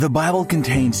The Bible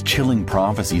contains chilling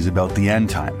prophecies about the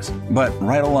end times, but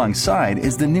right alongside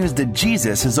is the news that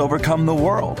Jesus has overcome the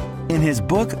world. In his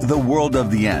book, The World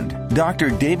of the End, Dr.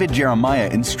 David Jeremiah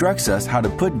instructs us how to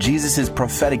put Jesus'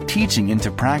 prophetic teaching into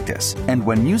practice. And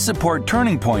when you support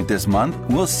Turning Point this month,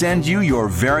 we'll send you your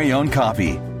very own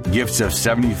copy. Gifts of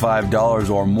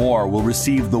 $75 or more will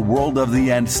receive the World of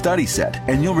the End study set,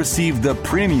 and you'll receive the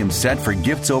premium set for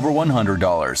gifts over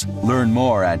 $100. Learn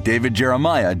more at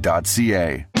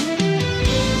davidjeremiah.ca.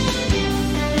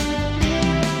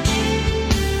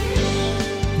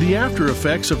 The after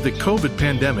effects of the COVID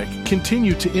pandemic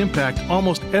continue to impact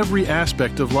almost every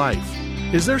aspect of life.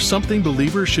 Is there something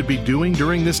believers should be doing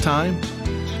during this time?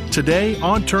 Today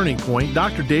on Turning Point,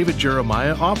 Dr. David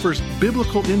Jeremiah offers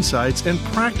biblical insights and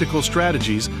practical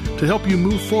strategies to help you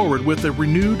move forward with a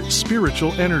renewed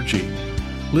spiritual energy.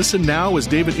 Listen now as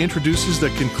David introduces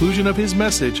the conclusion of his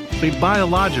message, A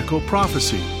Biological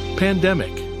Prophecy,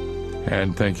 Pandemic.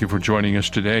 And thank you for joining us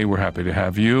today. We're happy to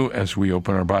have you as we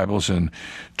open our Bibles and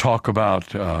talk about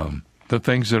the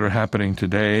things that are happening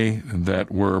today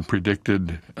that were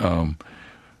predicted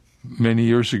many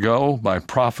years ago by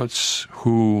prophets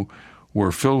who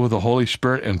were filled with the Holy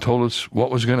Spirit and told us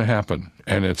what was going to happen,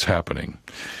 and it's happening.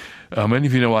 Many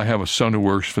of you know I have a son who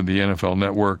works for the NFL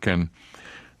Network, and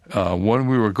when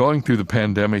we were going through the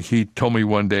pandemic, he told me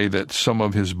one day that some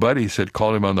of his buddies had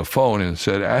called him on the phone and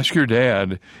said, ask your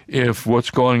dad if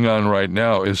what's going on right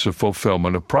now is a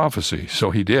fulfillment of prophecy. So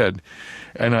he did.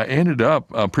 And I ended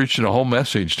up preaching a whole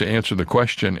message to answer the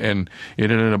question, and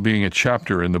it ended up being a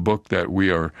chapter in the book that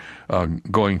we are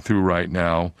going through right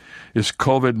now. Is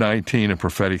COVID-19 a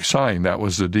prophetic sign? That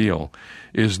was the deal.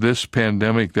 Is this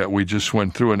pandemic that we just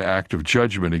went through an act of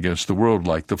judgment against the world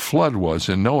like the flood was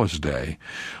in Noah's day?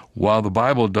 While the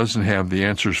Bible doesn't have the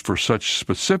answers for such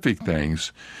specific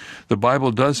things, the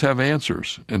Bible does have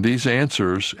answers, and these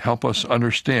answers help us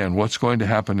understand what's going to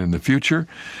happen in the future,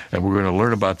 and we're going to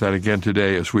learn about that again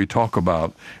today as we talk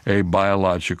about a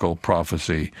biological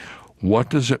prophecy. What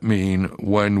does it mean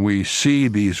when we see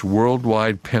these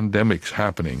worldwide pandemics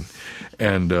happening,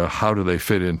 and how do they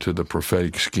fit into the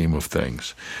prophetic scheme of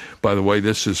things? By the way,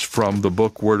 this is from the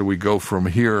book, Where Do We Go From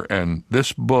Here? And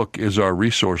this book is our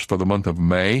resource for the month of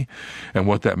May. And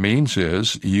what that means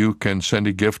is you can send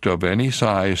a gift of any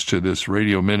size to this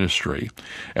radio ministry.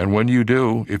 And when you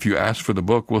do, if you ask for the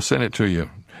book, we'll send it to you.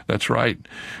 That's right.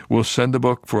 We'll send the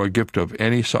book for a gift of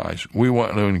any size. We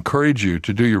want to encourage you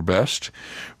to do your best,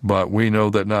 but we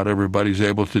know that not everybody's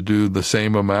able to do the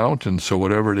same amount, and so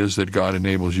whatever it is that God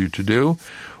enables you to do,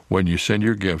 when you send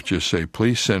your gift, just say,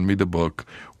 please send me the book,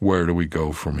 Where Do We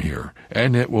Go From Here?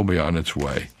 And it will be on its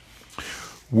way.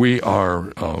 We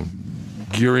are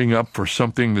gearing up for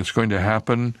something that's going to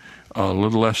happen a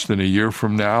little less than a year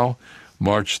from now.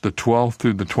 March the 12th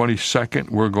through the 22nd,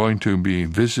 we're going to be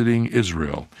visiting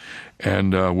Israel.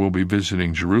 And we'll be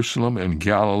visiting Jerusalem and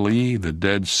Galilee, the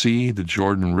Dead Sea, the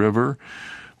Jordan River.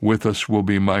 With us will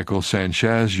be Michael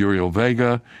Sanchez, Uriel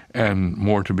Vega, and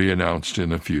more to be announced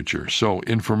in the future. So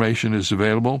information is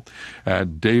available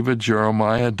at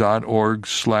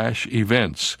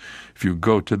davidjeremiah.org/events. If you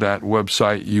go to that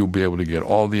website, you'll be able to get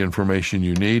all the information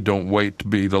you need. Don't wait to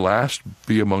be the last.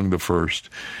 Be among the first.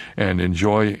 And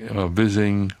enjoy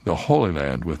visiting the Holy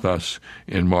Land with us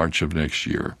in March of next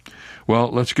year. Well,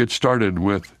 let's get started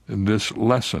with this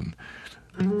lesson,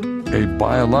 a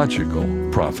biological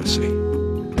prophecy.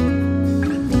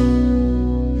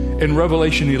 In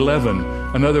Revelation 11,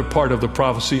 another part of the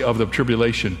prophecy of the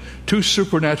tribulation, two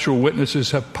supernatural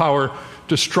witnesses have power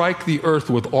to strike the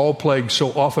earth with all plagues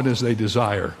so often as they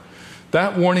desire.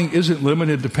 That warning isn't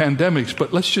limited to pandemics,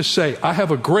 but let's just say I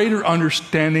have a greater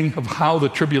understanding of how the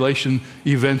tribulation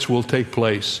events will take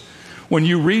place. When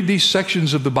you read these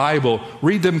sections of the Bible,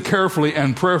 read them carefully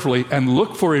and prayerfully and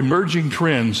look for emerging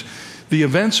trends. The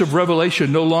events of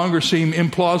Revelation no longer seem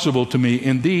implausible to me.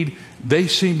 Indeed, they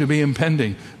seem to be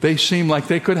impending. They seem like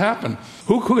they could happen.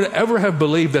 Who could ever have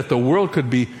believed that the world could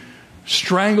be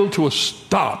strangled to a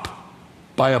stop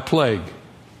by a plague?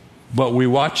 But we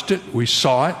watched it, we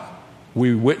saw it,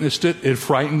 we witnessed it, it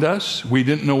frightened us, we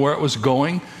didn't know where it was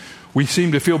going. We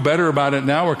seem to feel better about it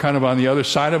now, we're kind of on the other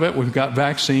side of it, we've got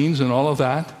vaccines and all of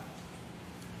that.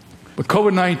 But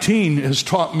COVID-19 has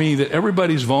taught me that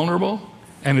everybody's vulnerable,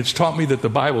 and it's taught me that the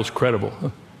Bible's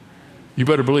credible. You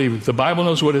better believe the Bible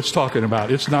knows what it's talking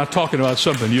about. It's not talking about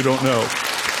something you don't know.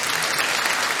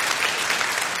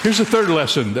 Here's the third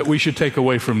lesson that we should take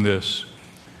away from this: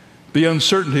 the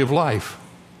uncertainty of life.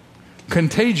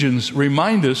 Contagions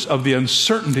remind us of the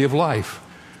uncertainty of life.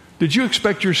 Did you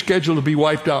expect your schedule to be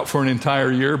wiped out for an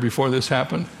entire year before this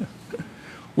happened?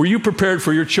 Were you prepared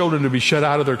for your children to be shut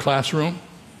out of their classroom?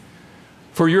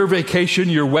 For your vacation,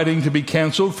 your wedding to be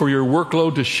canceled, for your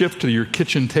workload to shift to your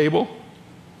kitchen table?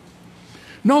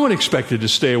 No one expected to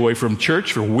stay away from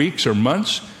church for weeks or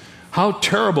months. How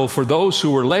terrible for those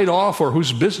who were laid off or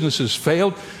whose businesses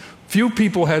failed. Few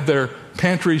people had their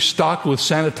pantries stocked with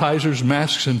sanitizers,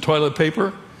 masks, and toilet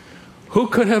paper. Who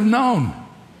could have known?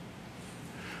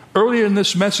 Earlier in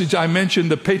this message, I mentioned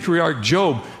the patriarch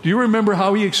Job. Do you remember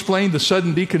how he explained the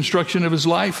sudden deconstruction of his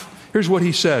life? Here's what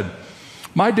he said.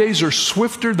 My days are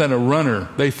swifter than a runner.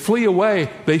 They flee away.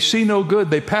 They see no good.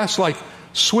 They pass like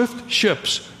swift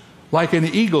ships, like an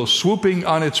eagle swooping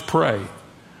on its prey.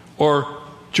 Or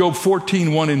Job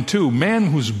 14:1 and 2. Man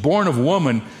who's born of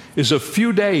woman is of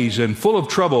few days and full of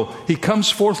trouble. He comes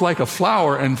forth like a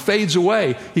flower and fades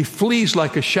away. He flees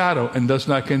like a shadow and does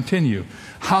not continue.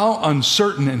 How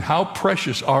uncertain and how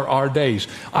precious are our days.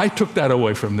 I took that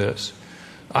away from this.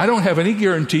 I don't have any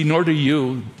guarantee, nor do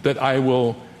you, that I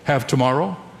will have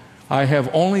tomorrow. I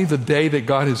have only the day that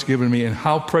God has given me, and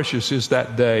how precious is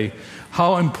that day.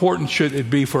 How important should it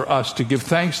be for us to give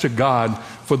thanks to God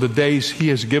for the days He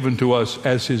has given to us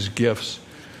as His gifts.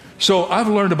 So I've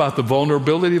learned about the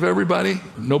vulnerability of everybody.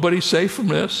 Nobody's safe from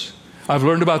this. I've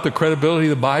learned about the credibility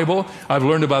of the Bible. I've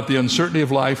learned about the uncertainty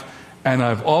of life. And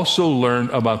I've also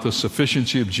learned about the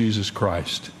sufficiency of Jesus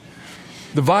Christ.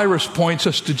 The virus points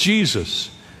us to Jesus.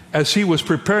 As He was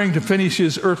preparing to finish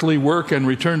His earthly work and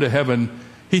return to heaven,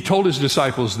 He told His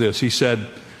disciples this. He said,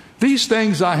 "These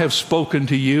things I have spoken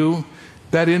to you,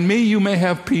 that in me you may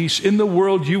have peace. In the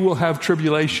world you will have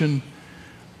tribulation.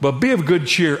 But be of good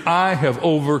cheer, I have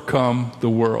overcome the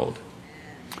world."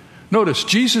 Notice,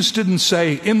 Jesus didn't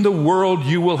say, "In the world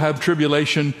you will have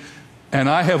tribulation, and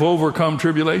I have overcome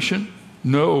tribulation."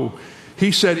 No.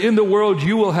 He said, "In the world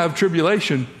you will have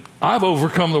tribulation. I've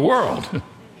overcome the world." Amen.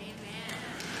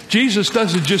 Jesus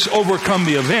doesn't just overcome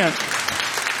the event.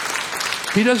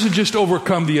 He doesn't just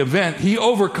overcome the event. He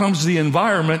overcomes the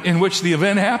environment in which the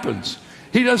event happens.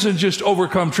 He doesn't just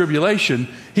overcome tribulation.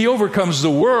 He overcomes the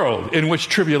world in which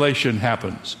tribulation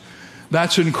happens.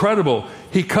 That's incredible.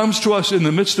 He comes to us in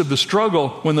the midst of the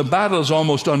struggle when the battle is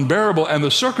almost unbearable and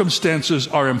the circumstances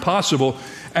are impossible.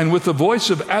 And with the voice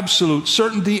of absolute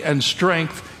certainty and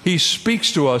strength, He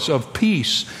speaks to us of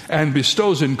peace and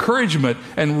bestows encouragement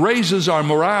and raises our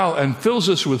morale and fills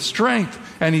us with strength.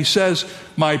 And He says,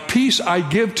 "My peace I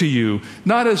give to you,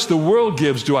 not as the world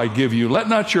gives do I give you. Let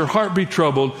not your heart be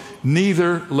troubled,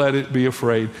 neither let it be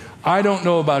afraid." I don't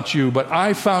know about you, but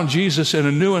I found Jesus in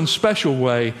a new and special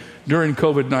way during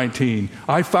COVID-19.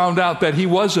 I found out that He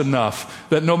was enough,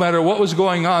 that no matter what was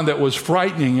going on that was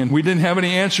frightening and we didn't have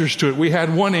any answers to it, we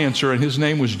had one answer, and His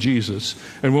name was Jesus.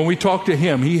 And when we talked to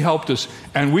Him, He helped us.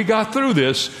 And we got through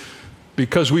this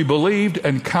because we believed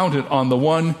and counted on the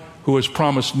one who has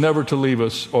promised never to leave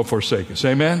us or forsake us.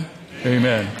 Amen?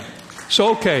 Amen.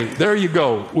 So, okay, there you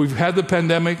go. We've had the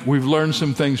pandemic. We've learned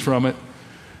some things from it.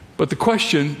 But the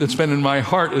question that's been in my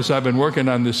heart as I've been working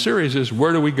on this series is,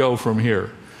 where do we go from here?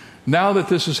 Now that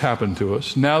this has happened to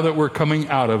us, now that we're coming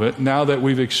out of it, now that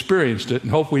we've experienced it,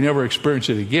 and hope we never experience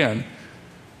it again,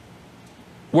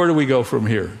 where do we go from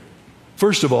here?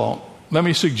 First of all, let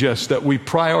me suggest that we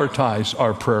prioritize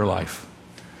our prayer life.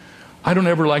 I don't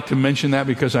ever like to mention that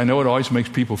because I know it always makes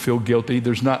people feel guilty.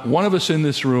 There's not one of us in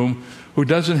this room who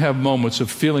doesn't have moments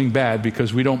of feeling bad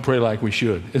because we don't pray like we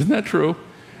should. Isn't that true?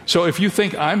 So if you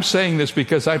think I'm saying this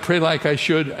because I pray like I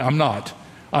should, I'm not.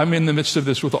 I'm in the midst of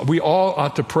this. We all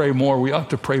ought to pray more. We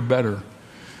ought to pray better.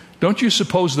 Don't you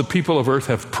suppose the people of earth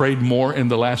have prayed more in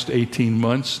the last 18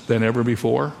 months than ever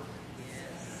before?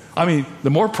 I mean,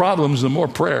 the more problems, the more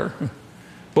prayer.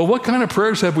 But what kind of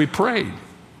prayers have we prayed?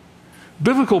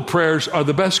 Biblical prayers are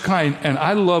the best kind, and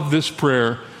I love this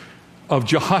prayer of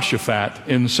Jehoshaphat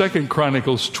in 2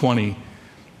 Chronicles 20.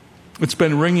 It's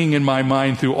been ringing in my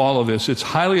mind through all of this. It's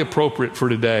highly appropriate for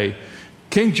today.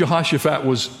 King Jehoshaphat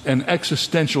was an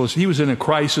existentialist. He was in a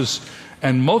crisis,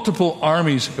 and multiple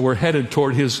armies were headed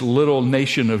toward his little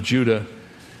nation of Judah.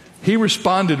 He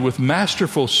responded with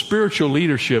masterful spiritual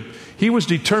leadership. He was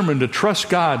determined to trust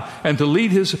God and to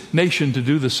lead his nation to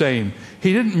do the same.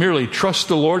 He didn't merely trust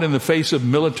the Lord in the face of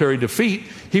military defeat.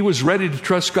 He was ready to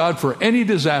trust God for any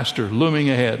disaster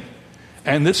looming ahead.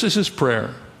 And this is his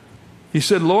prayer. He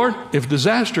said, "Lord, if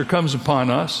disaster comes upon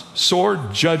us,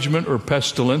 sword, judgment, or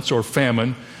pestilence, or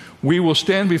famine, we will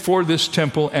stand before this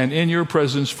temple and in your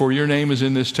presence, for your name is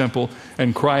in this temple,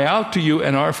 and cry out to you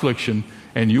in our affliction,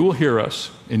 and you will hear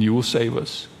us, and you will save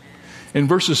us." In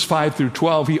verses 5 through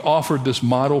 12, he offered this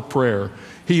model prayer.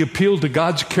 He appealed to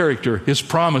God's character, His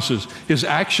promises, His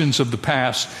actions of the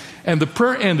past, and the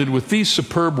prayer ended with these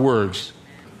superb words.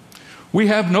 "We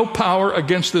have no power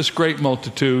against this great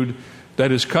multitude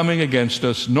that is coming against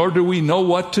us, nor do we know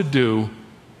what to do,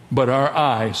 but our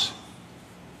eyes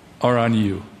are on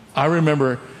you. I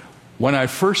remember when I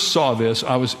first saw this,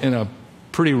 I was in a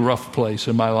pretty rough place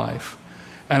in my life.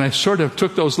 And I sort of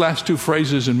took those last two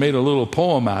phrases and made a little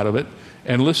poem out of it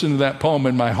and listened to that poem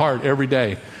in my heart every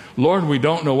day. Lord, we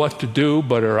don't know what to do,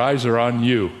 but our eyes are on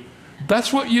you.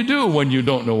 That's what you do when you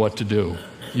don't know what to do.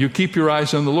 You keep your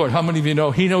eyes on the Lord. How many of you know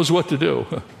He knows what to do?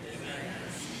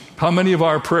 How many of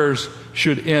our prayers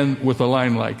should end with a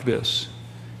line like this?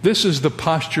 This is the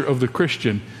posture of the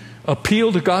Christian.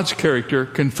 Appeal to God's character,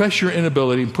 confess your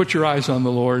inability, and put your eyes on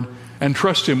the Lord and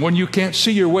trust Him. When you can't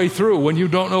see your way through, when you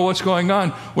don't know what's going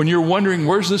on, when you're wondering,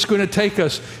 where's this going to take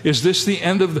us? Is this the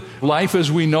end of life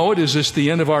as we know it? Is this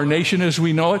the end of our nation as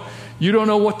we know it? You don't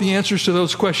know what the answers to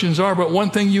those questions are, but one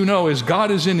thing you know is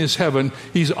God is in His heaven.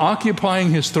 He's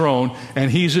occupying His throne,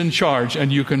 and He's in charge,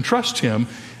 and you can trust Him.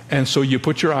 And so you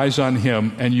put your eyes on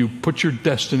Him, and you put your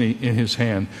destiny in His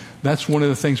hand. That's one of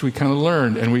the things we kind of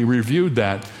learned, and we reviewed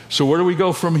that. So where do we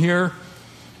go from here?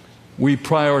 We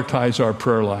prioritize our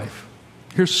prayer life.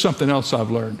 Here's something else I've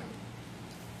learned.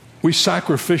 We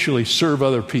sacrificially serve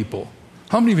other people.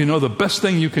 How many of you know the best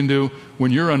thing you can do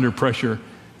when you're under pressure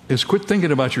is quit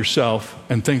thinking about yourself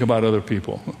and think about other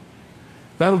people?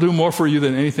 That'll do more for you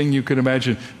than anything you could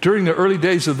imagine. During the early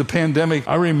days of the pandemic,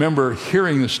 I remember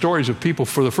hearing the stories of people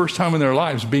for the first time in their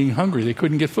lives being hungry. They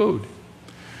couldn't get food.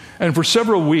 And for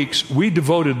several weeks, we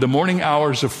devoted the morning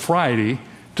hours of Friday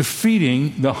to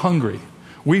feeding the hungry.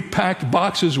 We packed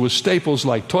boxes with staples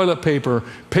like toilet paper,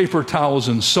 paper towels,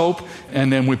 and soap,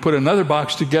 and then we put another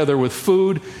box together with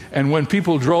food. And when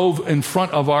people drove in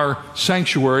front of our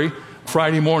sanctuary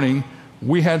Friday morning,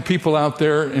 we had people out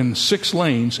there in 6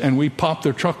 lanes, and we popped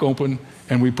their truck open,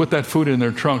 and we put that food in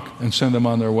their trunk and sent them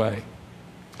on their way.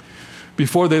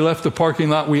 Before they left the parking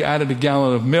lot, we added a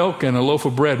gallon of milk and a loaf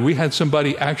of bread. We had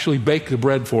somebody actually bake the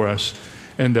bread for us,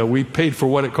 and we paid for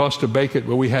what it cost to bake it,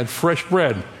 but we had fresh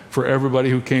bread for everybody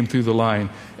who came through the line.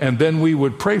 And then we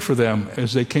would pray for them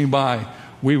as they came by.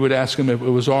 We would ask them if it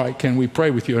was all right, can we pray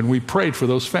with you? And we prayed for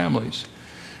those families.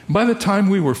 By the time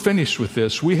we were finished with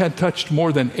this, we had touched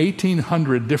more than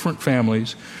 1,800 different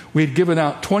families. We had given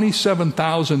out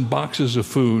 27,000 boxes of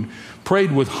food,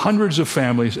 prayed with hundreds of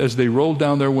families as they rolled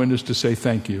down their windows to say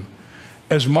thank you.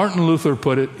 As Martin Luther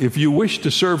put it, if you wish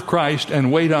to serve Christ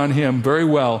and wait on Him, very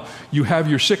well, you have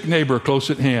your sick neighbor close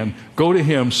at hand. Go to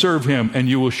him, serve him, and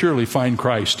you will surely find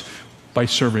Christ by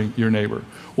serving your neighbor.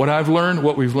 What I've learned,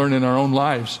 what we've learned in our own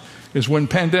lives, is when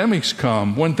pandemics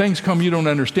come, when things come you don't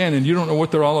understand and you don't know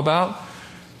what they're all about,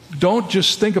 don't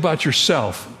just think about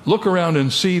yourself. Look around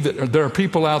and see that there are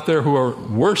people out there who are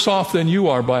worse off than you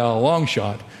are by a long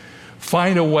shot.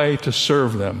 Find a way to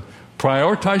serve them.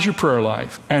 Prioritize your prayer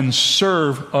life and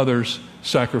serve others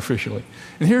sacrificially.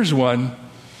 And here's one.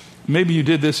 Maybe you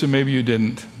did this and maybe you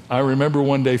didn't. I remember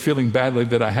one day feeling badly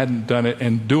that I hadn't done it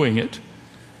and doing it.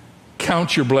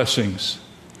 Count your blessings.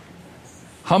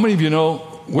 How many of you know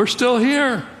we're still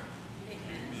here?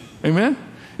 Amen?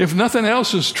 If nothing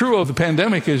else is true of the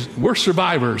pandemic, is we're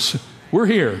survivors. We're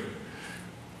here.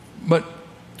 But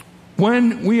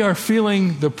when we are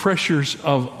feeling the pressures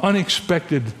of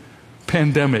unexpected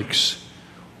pandemics,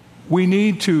 we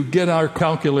need to get our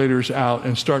calculators out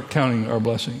and start counting our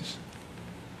blessings.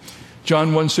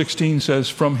 John 1:16 says,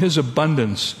 from His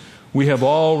abundance we have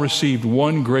all received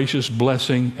one gracious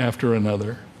blessing after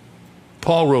another.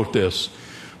 Paul wrote this,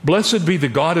 blessed be the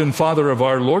God and Father of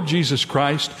our Lord Jesus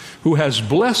Christ, who has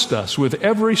blessed us with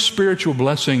every spiritual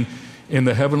blessing in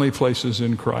the heavenly places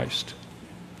in Christ.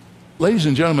 Ladies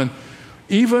and gentlemen,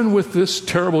 even with this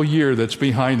terrible year that's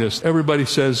behind us, everybody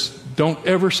says, don't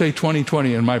ever say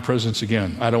 2020 in my presence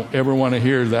again. I don't ever want to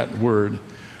hear that word.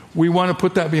 We want to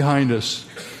put that behind us.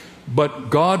 But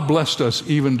God blessed us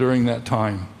even during that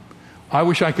time. I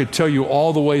wish I could tell you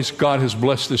all the ways God has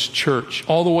blessed this church,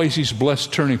 all the ways He's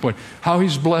blessed Turning Point, how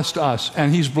He's blessed us,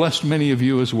 and He's blessed many of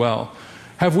you as well.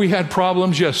 Have we had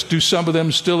problems? Yes. Do some of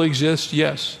them still exist?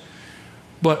 Yes.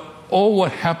 But oh,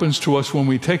 what happens to us when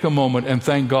we take a moment and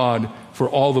thank God for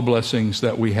all the blessings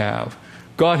that we have.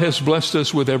 God has blessed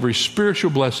us with every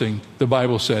spiritual blessing, the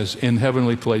Bible says, in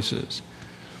heavenly places.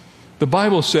 The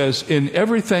Bible says, in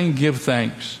everything give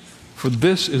thanks, for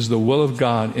this is the will of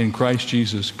God in Christ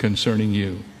Jesus concerning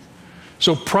you.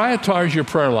 So prioritize your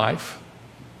prayer life,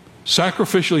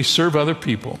 sacrificially serve other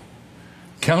people,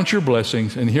 count your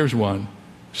blessings, and here's one,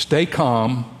 stay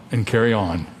calm and carry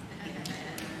on.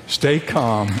 Stay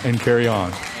calm and carry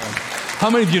on. How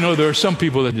many of you know there are some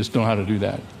people that just know how to do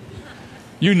that?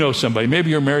 You know somebody. Maybe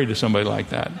you're married to somebody like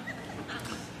that.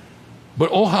 But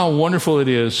oh, how wonderful it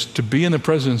is to be in the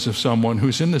presence of someone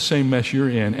who's in the same mess you're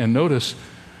in, and notice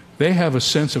they have a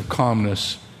sense of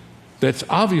calmness that's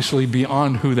obviously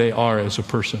beyond who they are as a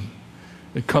person.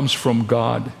 It comes from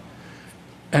God.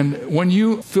 And when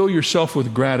you fill yourself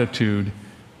with gratitude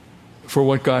for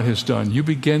what God has done, you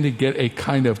begin to get a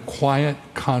kind of quiet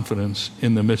confidence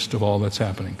in the midst of all that's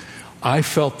happening. I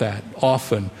felt that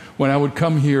often. When I would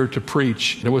come here to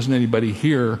preach, there wasn't anybody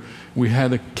here. We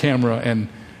had a camera, and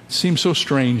it seemed so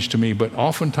strange to me, but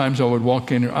oftentimes I would walk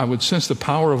in, I would sense the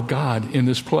power of God in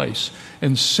this place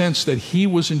and sense that He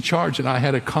was in charge, and I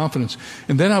had a confidence.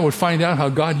 And then I would find out how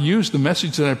God used the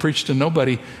message that I preached to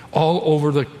nobody all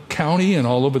over the county and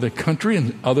all over the country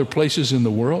and other places in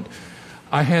the world.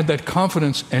 I had that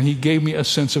confidence, and He gave me a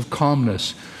sense of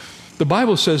calmness. The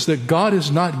Bible says that God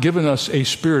has not given us a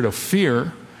spirit of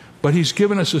fear, but He's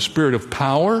given us a spirit of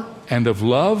power and of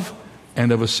love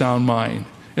and of a sound mind.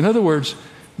 In other words,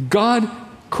 God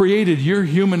created your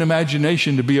human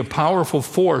imagination to be a powerful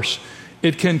force.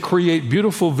 It can create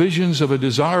beautiful visions of a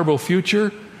desirable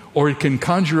future, or it can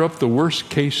conjure up the worst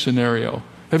case scenario.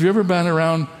 Have you ever been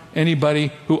around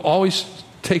anybody who always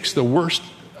takes the worst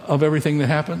of everything that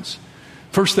happens?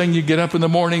 First thing you get up in the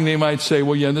morning, they might say,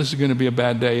 well, yeah, this is going to be a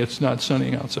bad day. It's not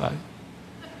sunny outside.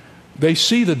 They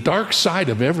see the dark side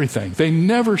of everything. They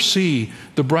never see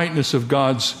the brightness of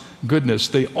God's goodness.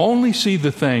 They only see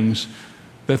the things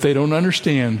that they don't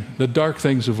understand, the dark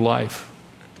things of life.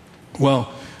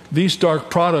 Well, these dark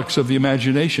products of the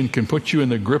imagination can put you in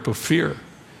the grip of fear,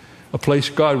 a place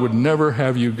God would never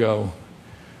have you go.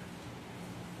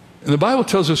 And the Bible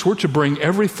tells us we're to bring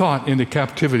every thought into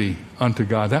captivity unto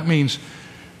God. That means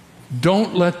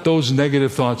don't let those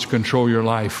negative thoughts control your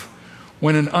life.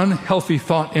 When an unhealthy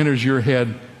thought enters your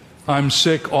head, I'm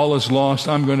sick, all is lost,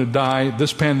 I'm going to die,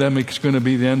 this pandemic is going to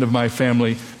be the end of my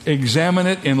family, examine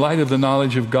it in light of the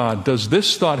knowledge of God. Does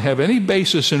this thought have any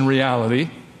basis in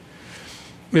reality?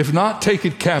 If not, take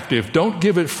it captive. Don't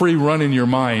give it free run in your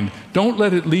mind. Don't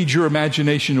let it lead your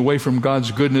imagination away from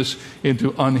God's goodness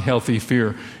into unhealthy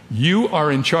fear. You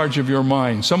are in charge of your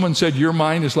mind. Someone said your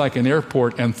mind is like an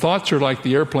airport, and thoughts are like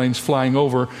the airplanes flying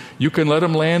over. You can let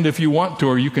them land if you want to,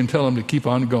 or you can tell them to keep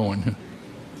on going.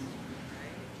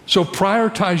 So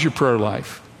prioritize your prayer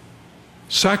life.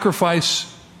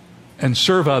 Sacrifice and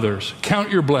serve others.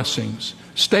 Count your blessings.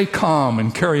 Stay calm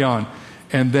and carry on,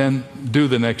 and then do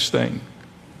the next thing.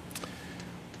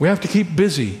 We have to keep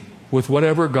busy with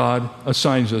whatever God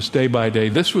assigns us day by day.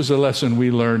 This was a lesson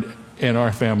we learned in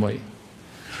our family.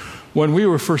 When we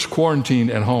were first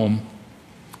quarantined at home,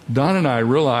 Don and I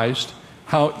realized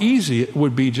how easy it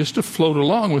would be just to float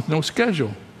along with no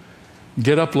schedule.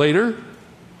 Get up later,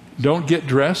 don't get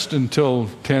dressed until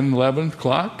 10, 11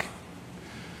 o'clock.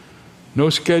 No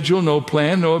schedule, no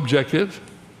plan, no objective.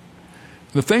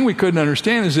 The thing we couldn't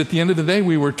understand is at the end of the day,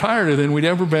 we were tireder than we'd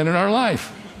ever been in our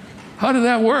life. How did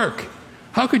that work?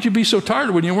 How could you be so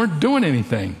tired when you weren't doing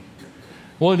anything?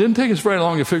 Well, it didn't take us very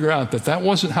long to figure out that that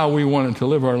wasn't how we wanted to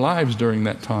live our lives during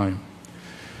that time.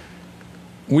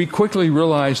 We quickly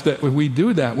realized that if we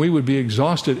do that, we would be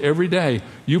exhausted every day.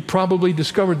 You probably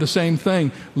discovered the same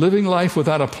thing. Living life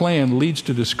without a plan leads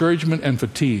to discouragement and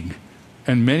fatigue.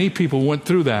 And many people went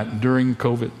through that during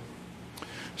COVID.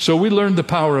 So we learned the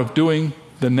power of doing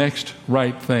the next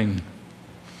right thing.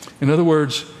 In other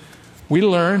words, we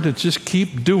learned to just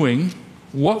keep doing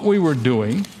what we were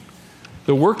doing,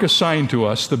 the work assigned to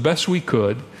us, the best we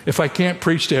could. If I can't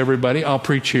preach to everybody, I'll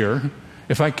preach here.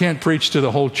 If I can't preach to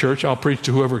the whole church, I'll preach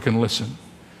to whoever can listen.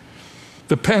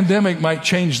 The pandemic might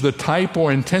change the type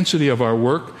or intensity of our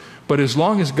work, but as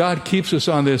long as God keeps us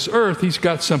on this earth, He's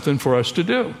got something for us to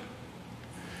do.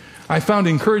 I found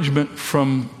encouragement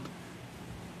from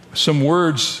some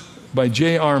words by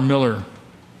J.R. Miller,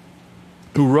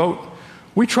 who wrote,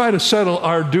 "We try to settle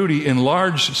our duty in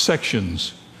large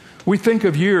sections. We think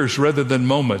of years rather than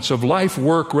moments, of life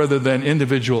work rather than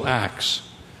individual acts.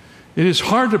 It is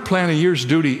hard to plan a year's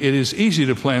duty. It is easy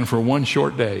to plan for one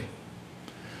short day.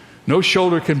 No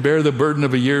shoulder can bear the burden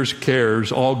of a year's cares,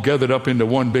 all gathered up into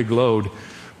one big load.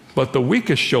 But the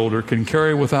weakest shoulder can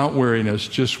carry without weariness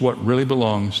just what really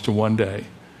belongs to one day."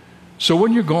 So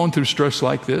when you're going through stress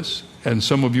like this, and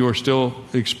some of you are still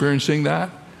experiencing that,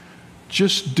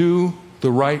 just do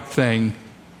the right thing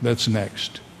that's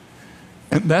next.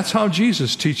 And that's how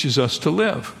Jesus teaches us to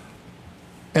live.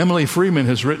 Emily Freeman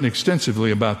has written extensively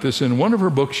about this. In one of her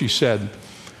books, she said,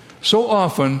 so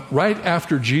often, right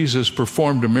after Jesus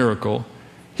performed a miracle,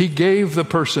 He gave the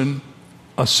person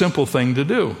a simple thing to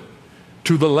do.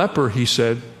 To the leper, He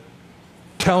said,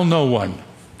 tell no one,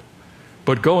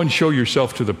 but go and show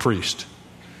yourself to the priest.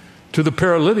 To the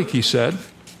paralytic, He said,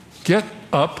 get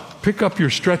up pick up your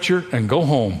stretcher and go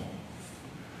home.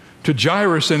 To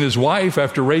Jairus and his wife,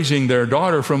 after raising their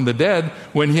daughter from the dead,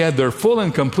 when he had their full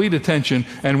and complete attention,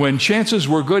 and when chances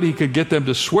were good he could get them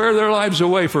to swear their lives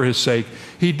away for his sake,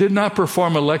 he did not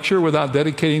perform a lecture without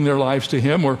dedicating their lives to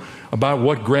him or about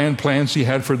what grand plans he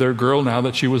had for their girl now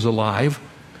that she was alive.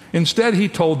 Instead, he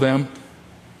told them,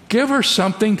 give her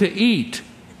something to eat.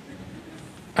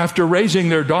 After raising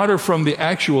their daughter from the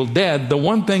actual dead, the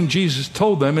one thing Jesus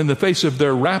told them in the face of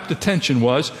their rapt attention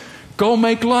was, go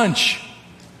make lunch.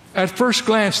 At first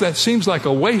glance, that seems like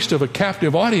a waste of a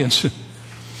captive audience.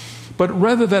 But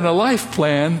rather than a life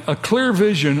plan, a clear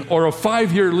vision, or a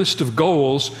 5-year list of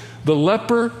goals, the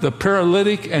leper, the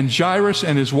paralytic, and Jairus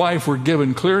and his wife were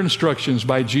given clear instructions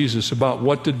by Jesus about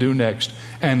what to do next,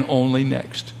 and only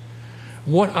next.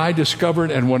 What I discovered,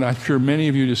 and what I'm sure many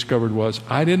of you discovered, was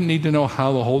I didn't need to know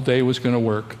how the whole day was going to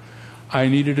work. I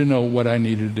needed to know what I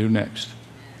needed to do next.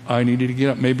 I needed to get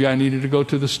up. Maybe I needed to go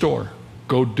to the store.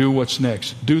 Go do what's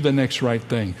next. Do the next right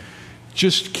thing.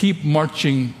 Just keep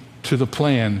marching to the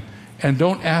plan and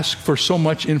don't ask for so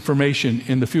much information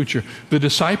in the future. The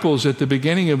disciples at the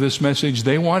beginning of this message,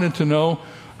 they wanted to know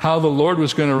how the Lord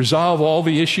was going to resolve all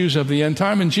the issues of the end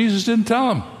time, and Jesus didn't tell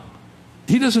them.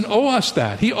 He doesn't owe us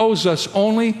that. He owes us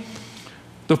only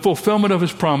the fulfillment of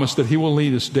his promise that he will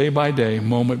lead us day by day,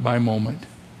 moment by moment.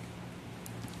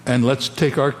 And let's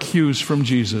take our cues from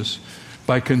Jesus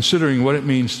by considering what it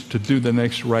means to do the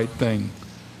next right thing.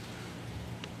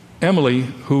 Emily,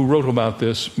 who wrote about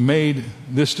this, made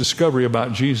this discovery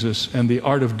about Jesus and the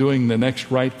art of doing the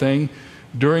next right thing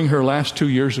during her last 2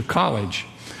 years of college.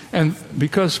 And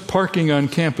because parking on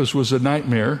campus was a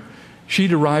nightmare,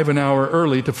 she'd arrive an hour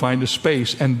early to find a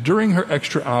space. And during her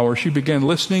extra hour, she began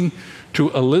listening to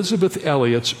Elizabeth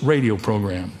Elliot's radio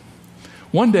program.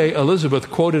 One day, Elizabeth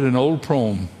quoted an old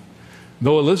poem.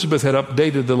 Though Elizabeth had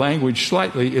updated the language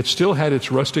slightly, it still had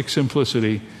its rustic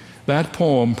simplicity. That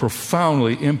poem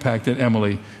profoundly impacted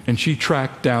Emily, and she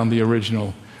tracked down the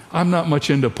original. I'm not much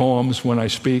into poems when I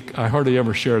speak. I hardly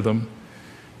ever share them.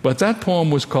 But that poem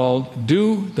was called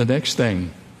Do the Next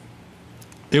Thing.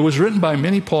 It was written by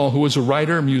Minnie Paul, who was a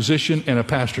writer, musician, and a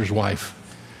pastor's wife.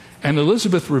 And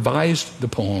Elizabeth revised the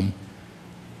poem.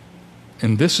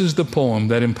 And this is the poem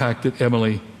that impacted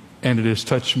Emily, and it has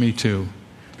touched me too.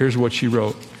 Here's what she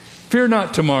wrote. Fear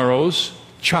not tomorrows,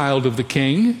 child of the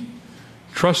King.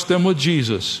 Trust them with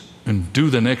Jesus and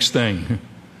do the next thing.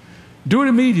 Do it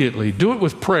immediately. Do it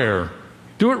with prayer.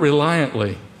 Do it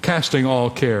reliantly, casting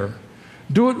all care.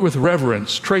 Do it with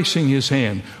reverence, tracing his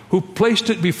hand, who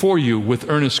placed it before you with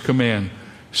earnest command.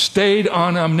 Stayed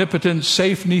on omnipotence,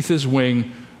 safe neath his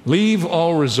wing. Leave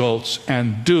all results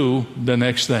and do the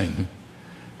next thing.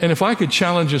 And if I could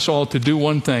challenge us all to do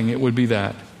one thing, it would be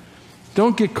that.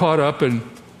 Don't get caught up in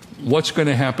what's going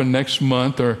to happen next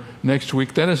month or next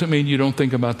week. That doesn't mean you don't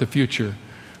think about the future.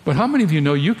 But how many of you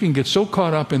know you can get so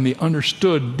caught up in the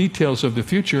understood details of the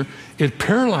future, it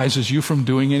paralyzes you from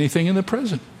doing anything in the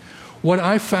present? What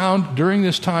I found during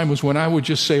this time was when I would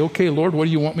just say, okay, Lord, what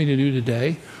do you want me to do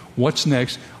today? What's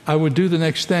next? I would do the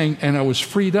next thing, and I was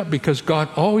freed up because God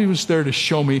always was there to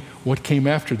show me what came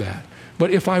after that.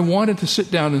 But if I wanted to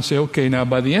sit down and say, okay, now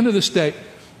by the end of this day,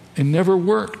 it never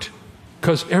worked.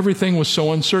 Because everything was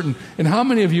so uncertain. And how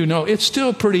many of you know it's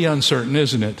still pretty uncertain,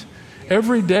 isn't it?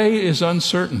 Every day is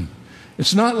uncertain.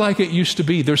 It's not like it used to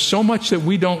be. There's so much that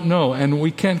we don't know and we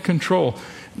can't control.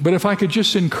 But if I could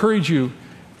just encourage you,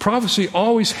 prophecy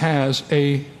always has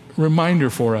a reminder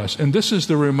for us. And this is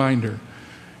the reminder.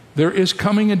 There is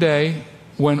coming a day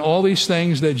when all these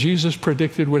things that Jesus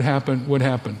predicted would happen would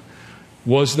happen.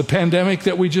 Was the pandemic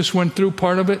that we just went through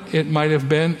part of it? It might have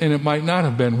been, and it might not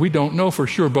have been. We don't know for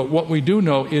sure. But what we do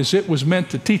know is it was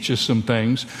meant to teach us some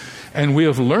things, and we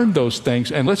have learned those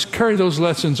things. And let's carry those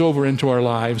lessons over into our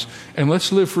lives, and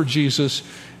let's live for Jesus.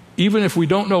 Even if we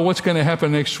don't know what's going to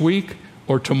happen next week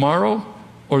or tomorrow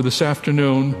or this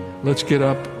afternoon, let's get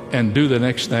up and do the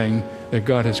next thing that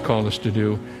God has called us to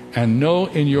do. And know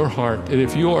in your heart that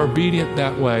if you are obedient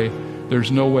that way,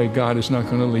 there's no way God is not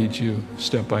going to lead you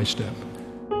step by step.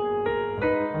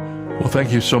 Well,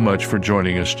 thank you so much for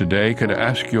joining us today. Could I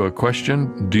ask you a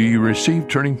question? Do you receive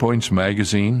Turning Points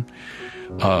magazine?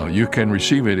 You can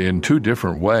receive it in two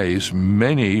different ways.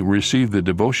 Many receive the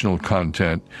devotional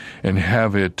content and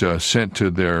have it sent to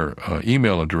their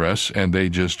email address, and they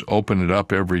just open it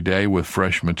up every day with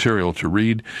fresh material to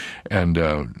read and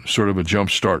sort of a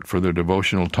jump start for their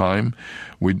devotional time.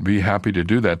 We'd be happy to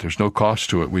do that. There's no cost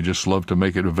to it. We just love to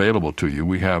make it available to you.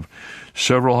 We have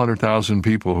several 100,000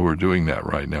 people who are doing that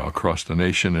right now across the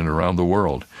nation and around the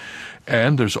world.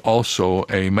 And there's also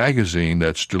a magazine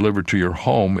that's delivered to your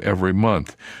home every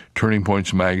month, Turning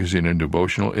Points Magazine and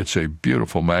Devotional. It's a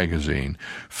beautiful magazine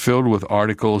filled with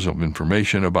articles of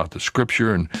information about the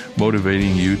Scripture and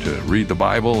motivating you to read the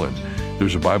Bible. And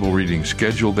there's a Bible reading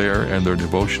schedule there, and there are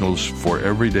devotionals for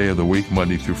every day of the week,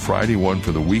 Monday through Friday, one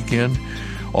for the weekend.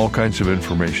 All kinds of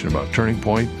information about Turning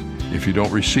Point. If you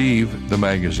don't receive the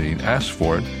magazine, ask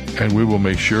for it, and we will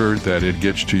make sure that it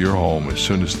gets to your home as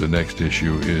soon as the next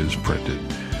issue is printed.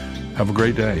 Have a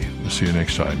great day. We'll see you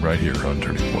next time right here on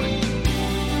Turning Point.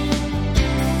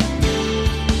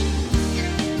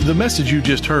 The message you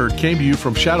just heard came to you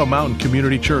from Shadow Mountain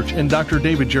Community Church and Dr.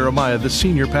 David Jeremiah, the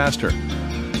senior pastor.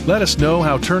 Let us know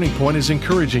how Turning Point is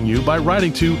encouraging you by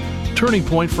writing to Turning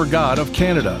Point for God of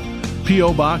Canada,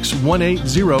 P.O. Box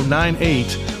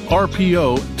 18098,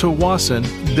 RPO, Tawasin,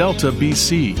 Delta,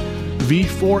 BC,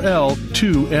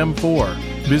 V4L2M4.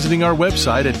 Visiting our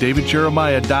website at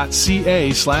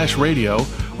davidjeremiah.ca/radio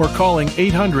or calling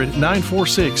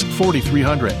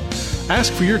 800-946-4300.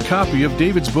 Ask for your copy of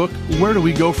David's book, Where Do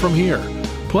We Go From Here?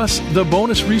 Plus the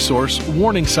bonus resource,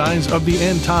 Warning Signs of the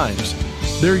End Times.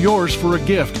 They're yours for a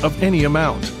gift of any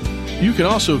amount. You can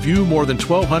also view more than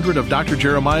 1,200 of Dr.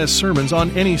 Jeremiah's sermons on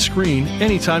any screen,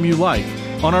 anytime you like,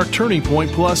 on our Turning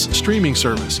Point Plus streaming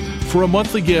service for a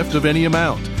monthly gift of any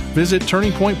amount. Visit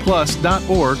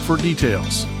turningpointplus.org for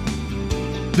details.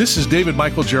 This is David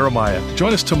Michael Jeremiah.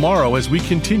 Join us tomorrow as we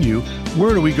continue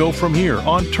Where Do We Go From Here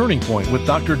on Turning Point with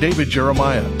Dr. David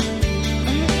Jeremiah.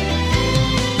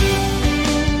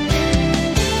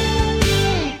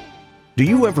 Do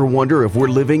you ever wonder if we're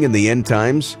living in the end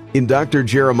times? In Dr.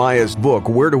 Jeremiah's book,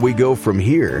 Where Do We Go From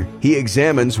Here?, he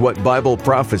examines what Bible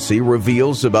prophecy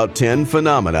reveals about 10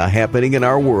 phenomena happening in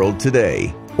our world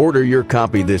today. Order your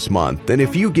copy this month, and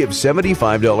if you give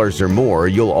 $75 or more,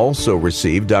 you'll also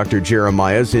receive Dr.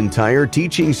 Jeremiah's entire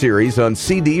teaching series on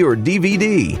CD or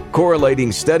DVD,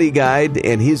 correlating study guide,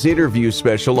 and his interview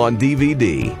special on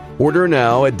DVD. Order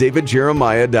now at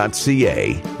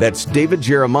davidjeremiah.ca. That's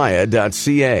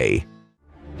davidjeremiah.ca.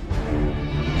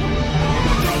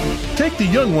 Take the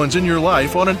young ones in your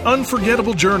life on an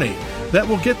unforgettable journey that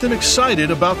will get them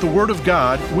excited about the Word of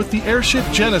God with the Airship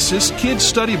Genesis Kids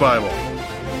Study Bible.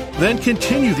 Then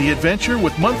continue the adventure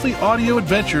with monthly audio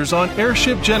adventures on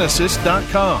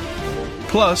airshipgenesis.com.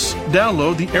 Plus,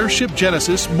 download the Airship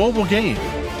Genesis mobile game,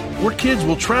 where kids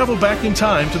will travel back in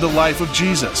time to the life of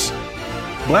Jesus.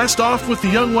 Blast off with the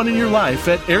young one in your life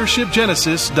at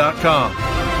airshipgenesis.com.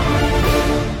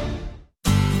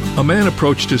 A man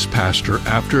approached his pastor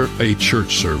after a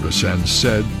church service and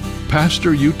said,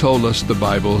 "Pastor, you told us the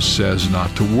Bible says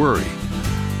not to worry.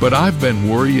 But I've been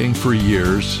worrying for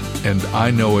years, and I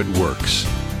know it works."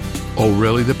 "Oh,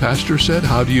 really?" the pastor said.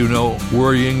 "How do you know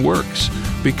worrying works?"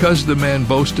 "Because," the man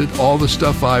boasted, "all the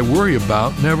stuff I worry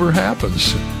about never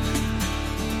happens."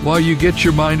 While you get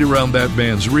your mind around that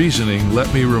man's reasoning,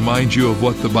 let me remind you of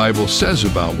what the Bible says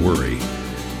about worry.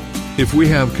 If we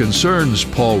have concerns,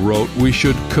 Paul wrote, we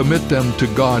should commit them to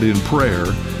God in prayer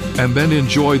and then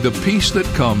enjoy the peace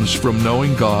that comes from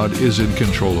knowing God is in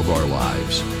control of our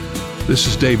lives. This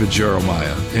is David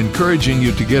Jeremiah, encouraging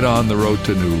you to get on the road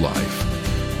to new life.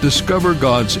 Discover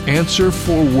God's answer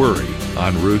for worry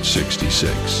on Route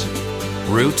 66.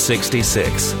 Route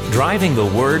 66, driving the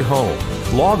word home.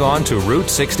 Log on to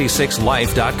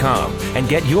Route66Life.com and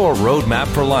get your roadmap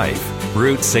for life.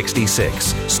 Route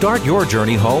 66. Start your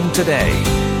journey home today.